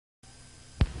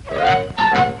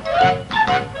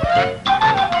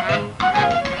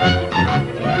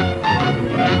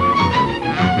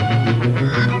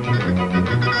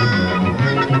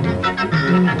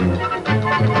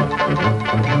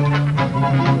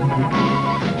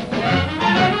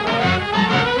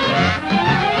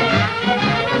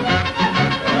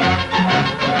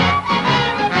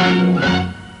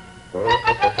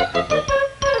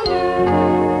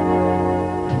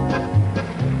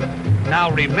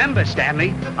Remember,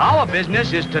 Stanley, our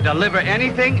business is to deliver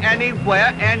anything,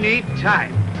 anywhere,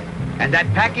 anytime. And that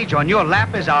package on your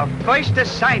lap is our first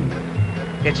assignment.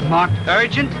 It's marked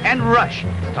urgent and rush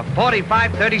to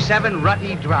 4537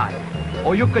 Rutty Drive.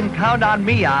 Oh, you can count on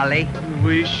me, Ollie.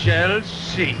 We shall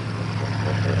see.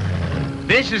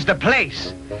 This is the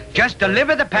place. Just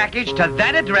deliver the package to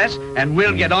that address and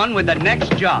we'll get on with the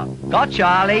next job. Gotcha,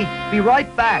 Ollie. Be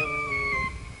right back.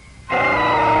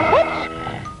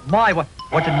 Whoops! My,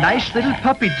 what a nice little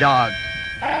puppy dog.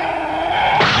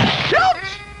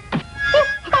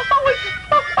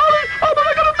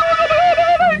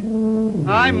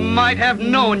 I might have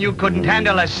known you couldn't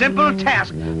handle a simple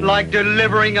task like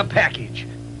delivering a package.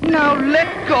 Now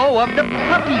let go of the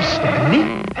puppy,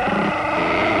 Stanley.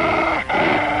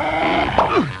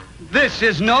 This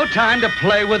is no time to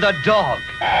play with a dog.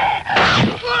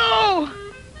 Oh!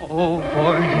 Oh,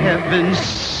 for heaven's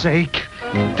sake.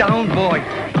 Down, boy.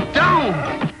 Down!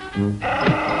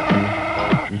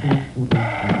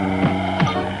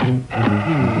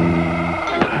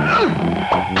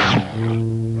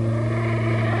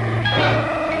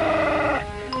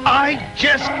 I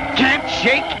just can't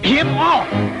shake him off.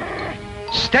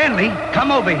 Stanley,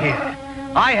 come over here.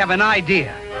 I have an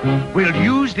idea. We'll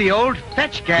use the old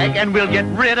fetch gag and we'll get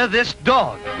rid of this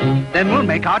dog. Then we'll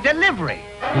make our delivery.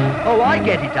 Oh, I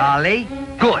get it, Ollie.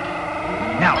 Good.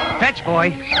 Now, fetch,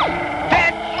 boy.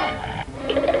 Fetch!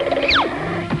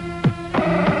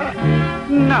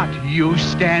 Not you,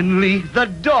 Stanley. The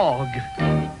dog.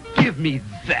 Give me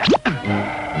that.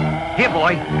 Here,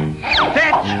 boy.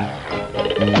 Fetch!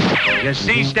 You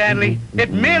see, Stanley,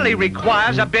 it merely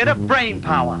requires a bit of brain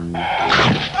power.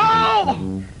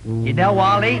 Oh! You know,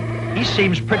 Ollie, he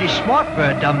seems pretty smart for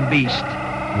a dumb beast.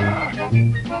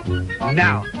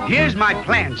 Now, here's my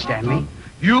plan, Stanley.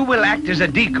 You will act as a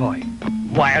decoy.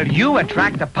 While you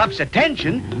attract the pup's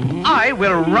attention, I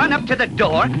will run up to the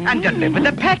door and deliver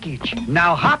the package.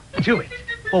 Now hop to it.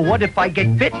 Well, what if I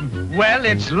get bitten? Well,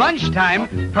 it's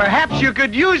lunchtime. Perhaps you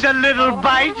could use a little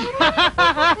bite.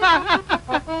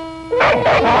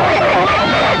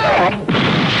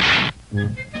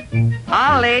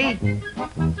 Ollie,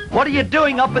 what are you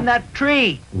doing up in that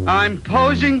tree? I'm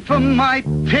posing for my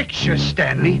picture,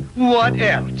 Stanley. What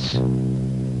else?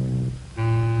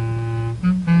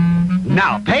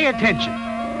 Now, pay attention.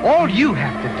 All you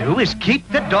have to do is keep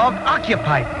the dog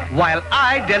occupied while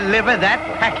I deliver that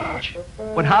package.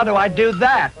 But how do I do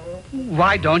that?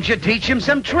 Why don't you teach him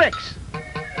some tricks?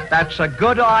 That's a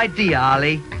good idea,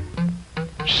 Ollie.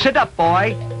 Sit up,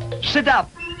 boy. Sit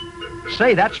up.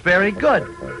 Say, that's very good.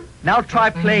 Now try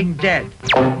playing dead.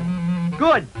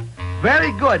 Good.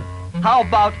 Very good. How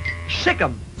about sick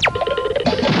 'em?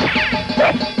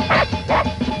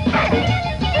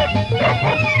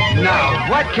 Now,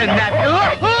 what can that...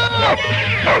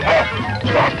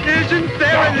 Isn't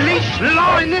there a leash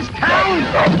law in this town?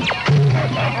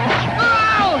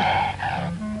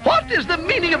 What is the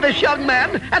meaning of this, young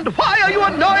man? And why are you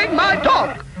annoying my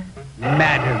dog?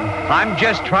 Madam, I'm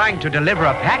just trying to deliver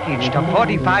a package to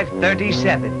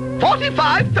 4537.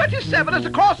 4537 is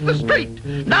across the street.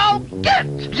 Now get!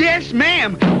 Yes,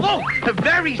 ma'am. Oh,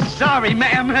 very sorry,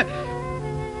 ma'am.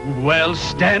 Well,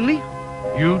 Stanley,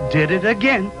 you did it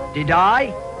again. Did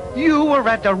I? You were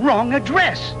at the wrong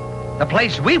address. The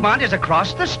place we want is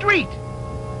across the street.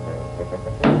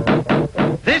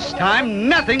 This time,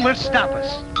 nothing will stop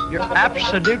us. You're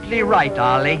absolutely right,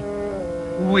 Ollie.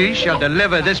 We shall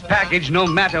deliver this package no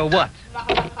matter what.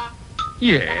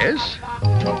 Yes?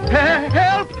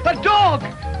 Help! A dog!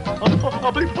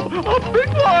 A big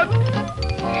one!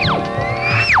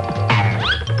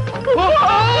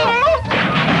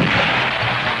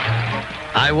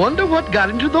 I wonder what got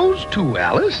into those two,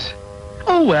 Alice.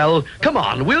 Oh, well, come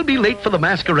on. We'll be late for the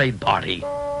masquerade party.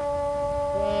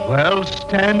 Well,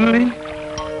 Stanley?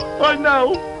 I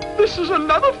know. This is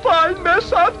another fine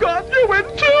mess I've gotten you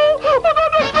into.